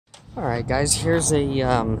Alright guys, here's a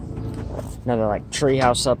another like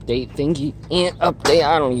treehouse update thingy. Ant update,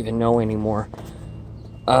 I don't even know anymore.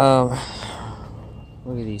 Look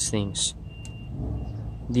at these things.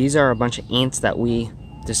 These are a bunch of ants that we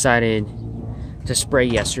decided to spray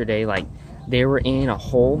yesterday. Like, they were in a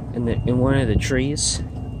hole in one of the trees.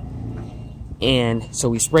 And so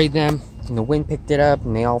we sprayed them, and the wind picked it up,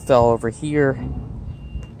 and they all fell over here.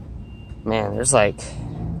 Man, there's like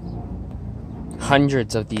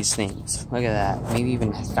hundreds of these things. Look at that. Maybe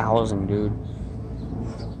even 1,000, dude.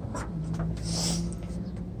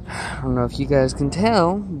 I don't know if you guys can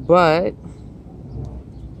tell, but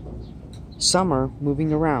summer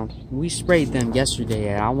moving around. We sprayed them yesterday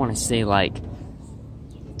at, I want to say, like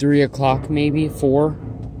 3 o'clock, maybe 4.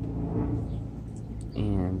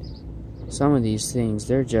 And some of these things,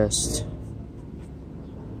 they're just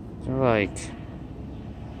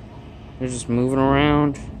moving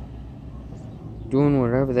around, doing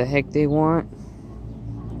whatever the heck they want.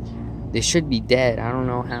 They should be dead. I don't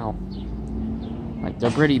know how. Like,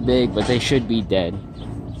 they're pretty big, but they should be dead.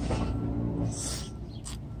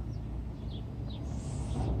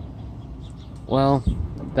 Well,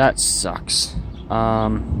 that sucks.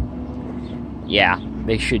 Yeah,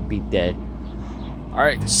 they should be dead.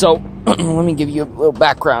 Alright, so let me give you a little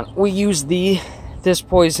background. We used this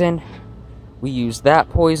poison, we used that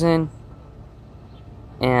poison,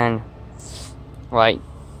 and like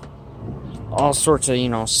all sorts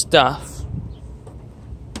of, stuff.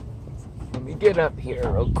 Let me get up here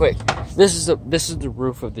real quick. This is the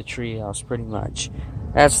roof of the treehouse, pretty much.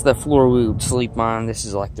 That's the floor we would sleep on. This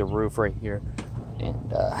is like the roof right here.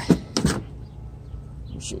 And let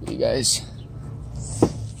me show you guys.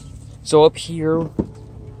 So up here,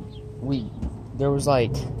 we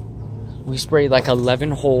sprayed like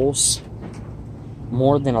 11 holes,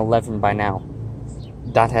 more than 11 by now,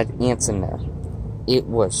 that had ants in there. It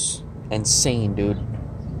was insane, dude.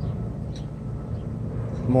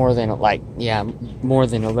 More than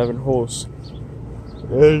 11 holes.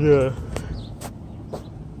 And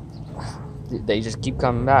they just keep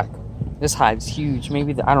coming back. This hive's huge.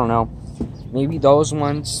 Maybe I don't know. Maybe those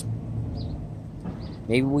ones.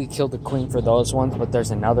 Maybe we killed the queen for those ones, but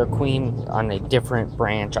there's another queen on a different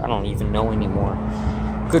branch. I don't even know anymore.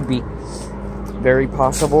 Could be. Very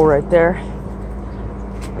possible right there.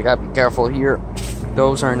 I gotta be careful here.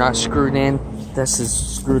 Those are not screwed in. This is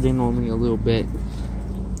screwed in only a little bit.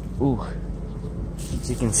 Ooh. As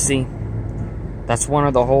you can see, that's one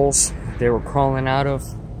of the holes they were crawling out of.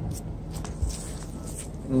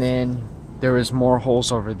 And then there was more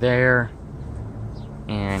holes over there.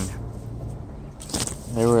 And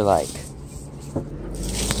they were like,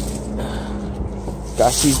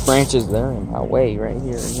 gosh, these branches, they're in my way right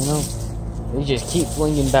here, They just keep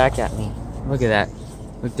flinging back at me. Look at that.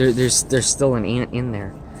 Look, there's still an ant in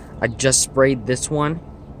there. I just sprayed this one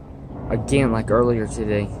again, like earlier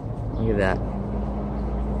today. Look at that.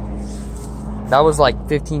 That was like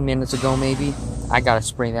 15 minutes ago, maybe. I gotta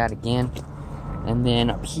spray that again. And then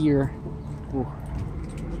up here, ooh.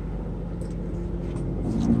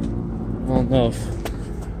 I don't know if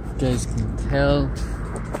you guys can tell,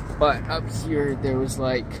 but up here there was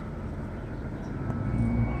like,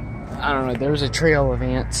 I don't know, there was a trail of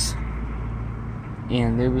ants,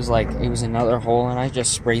 and it was another hole, and I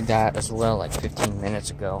just sprayed that as well like 15 minutes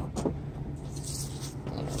ago.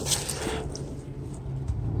 And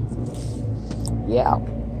yeah, I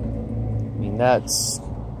mean, this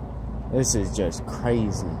is just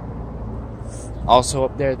crazy. Also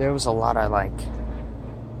up there was a lot of like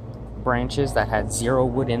branches that had 0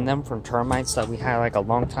 wood in them from termites that we had like a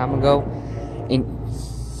long time ago. And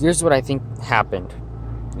here's what I think happened.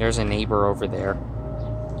 There's a neighbor over there.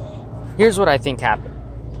 Here's what I think happened.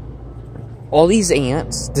 All these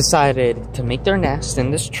ants decided to make their nest in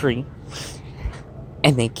this tree,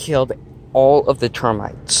 and they killed all of the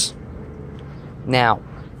termites. Now,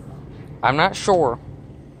 I'm not sure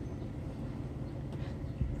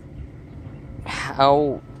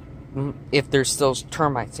if there's still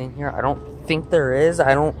termites in here. I don't think there is.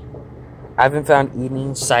 I haven't found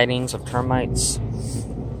any sightings of termites,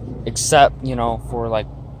 except, for like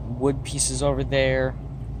wood pieces over there.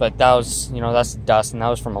 But that was, that's dust, and that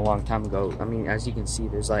was from a long time ago. I mean, as you can see,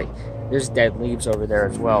 there's dead leaves over there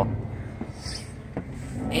as well.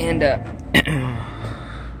 And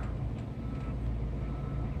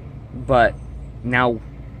but now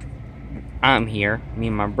I'm here, me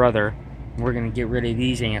and my brother. We're gonna get rid of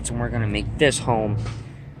these ants, and we're gonna make this home.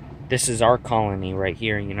 This is our colony right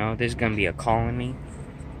here, This is gonna be a colony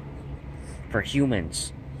for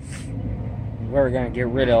humans. We're gonna get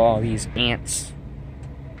rid of all these ants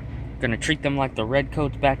Gonna treat them like the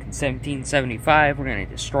redcoats back in 1775. We're gonna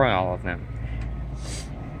destroy all of them.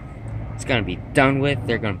 It's gonna be done with.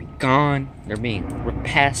 They're gonna be gone. They're being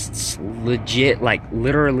pests, legit, like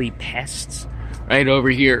literally pests, right over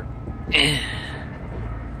here.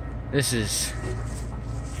 This is,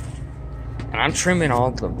 and I'm trimming all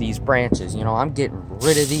of these branches. You know, I'm getting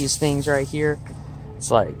rid of these things right here. It's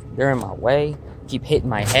like they're in my way. Keep hitting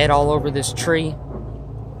my head all over this tree.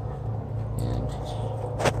 And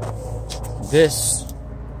this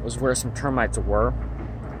was where some termites were.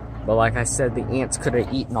 But like I said, the ants could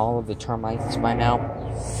have eaten all of the termites by now.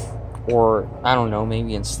 Or, I don't know,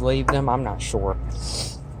 maybe enslaved them. I'm not sure.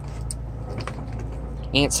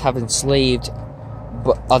 Ants have enslaved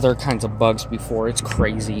other kinds of bugs before. It's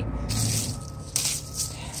crazy.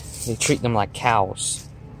 They treat them like cows.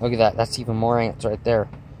 Look at that. That's even more ants right there.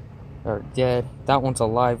 They're dead. That one's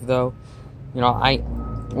alive, though. You know,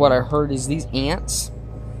 what I heard is these ants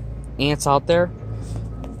out there,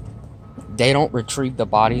 they don't retrieve the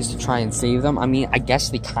bodies to try and save them. I mean, I guess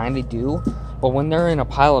they kind of do. But when they're in a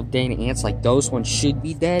pile of dead ants, like those ones should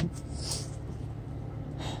be dead,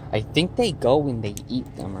 I think they go and they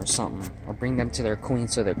eat them or something. Or bring them to their queen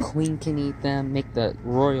so their queen can eat them. Make the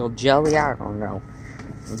royal jelly. I don't know.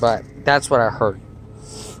 But that's what I heard.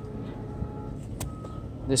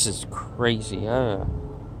 This is crazy.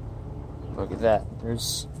 Look at that.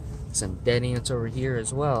 There's some dead ants over here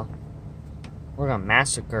as well. We're gonna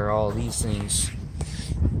massacre all these things.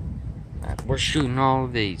 We're shooting all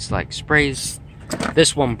of these like sprays.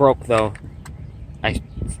 This one broke though. I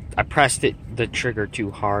pressed the trigger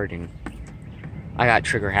too hard and I got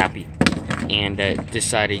trigger happy and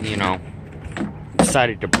decided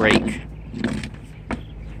to break.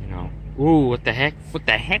 You know. Ooh, what the heck? What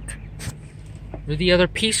the heck? Where'd the other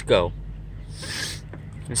piece go?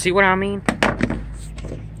 You see what I mean?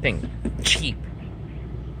 Thing cheap.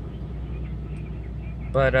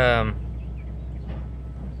 But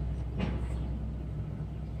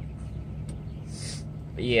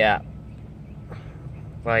yeah.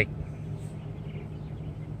 Like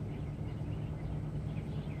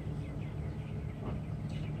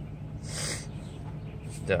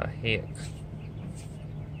the heck?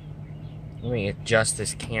 Let me adjust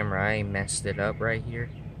this camera. I messed it up right here.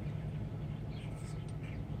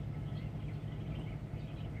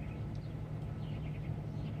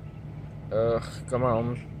 Come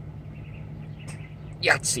on.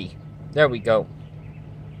 Yahtzee. There we go.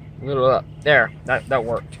 A little up. There. That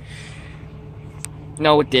worked.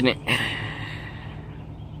 No, it didn't.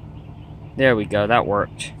 There we go. That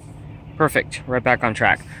worked. Perfect. Right back on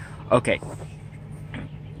track. Okay.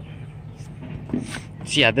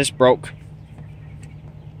 So yeah, this broke.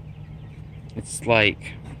 It's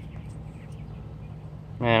like,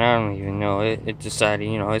 man, I don't even know. It decided,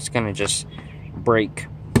 it's gonna just break.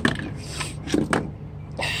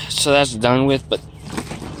 So that's done with, but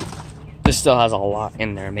this still has a lot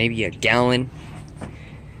in there. Maybe a gallon.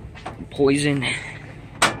 Poison.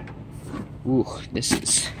 Ooh, this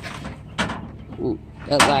is... Ooh,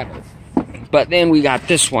 that ladder. But then we got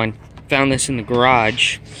this one. Found this in the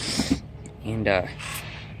garage. And,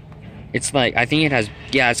 it's like, I think it has...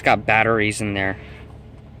 Yeah, it's got batteries in there.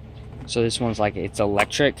 So this one's like, it's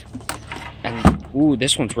electric. And, ooh,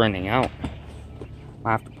 this one's running out.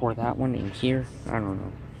 I have to pour that one in here. I don't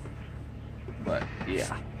know. But,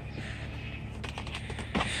 yeah.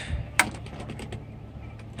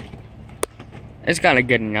 It's kind of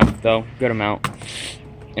good enough, though. Good amount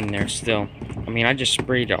in there still. I mean, I just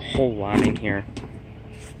sprayed a whole lot in here.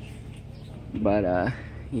 But,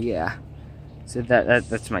 yeah. So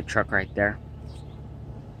that's my truck right there.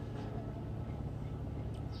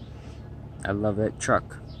 I love that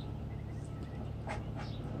truck.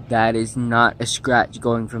 That is not a scratch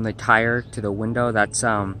going from the tire to the window. That's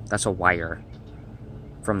a wire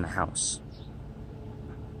from the house.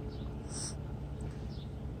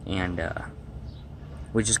 And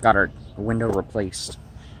we just got our window replaced.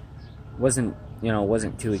 Wasn't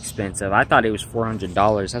too expensive. I thought it was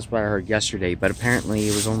 $400. That's what I heard yesterday, but apparently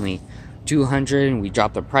it was only $200, and we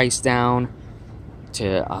dropped the price down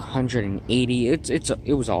to $180.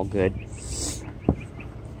 It was all good.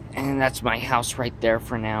 And that's my house right there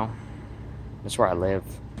for now. That's where I live.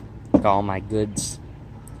 Got all my goods.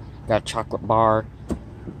 Got a chocolate bar.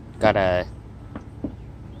 Got a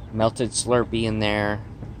melted Slurpee in there.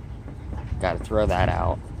 Gotta throw that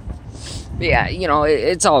out. But yeah,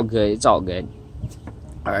 it's all good. It's all good.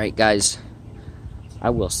 Alright, guys. I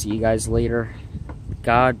will see you guys later.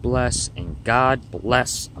 God bless, and God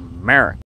bless America.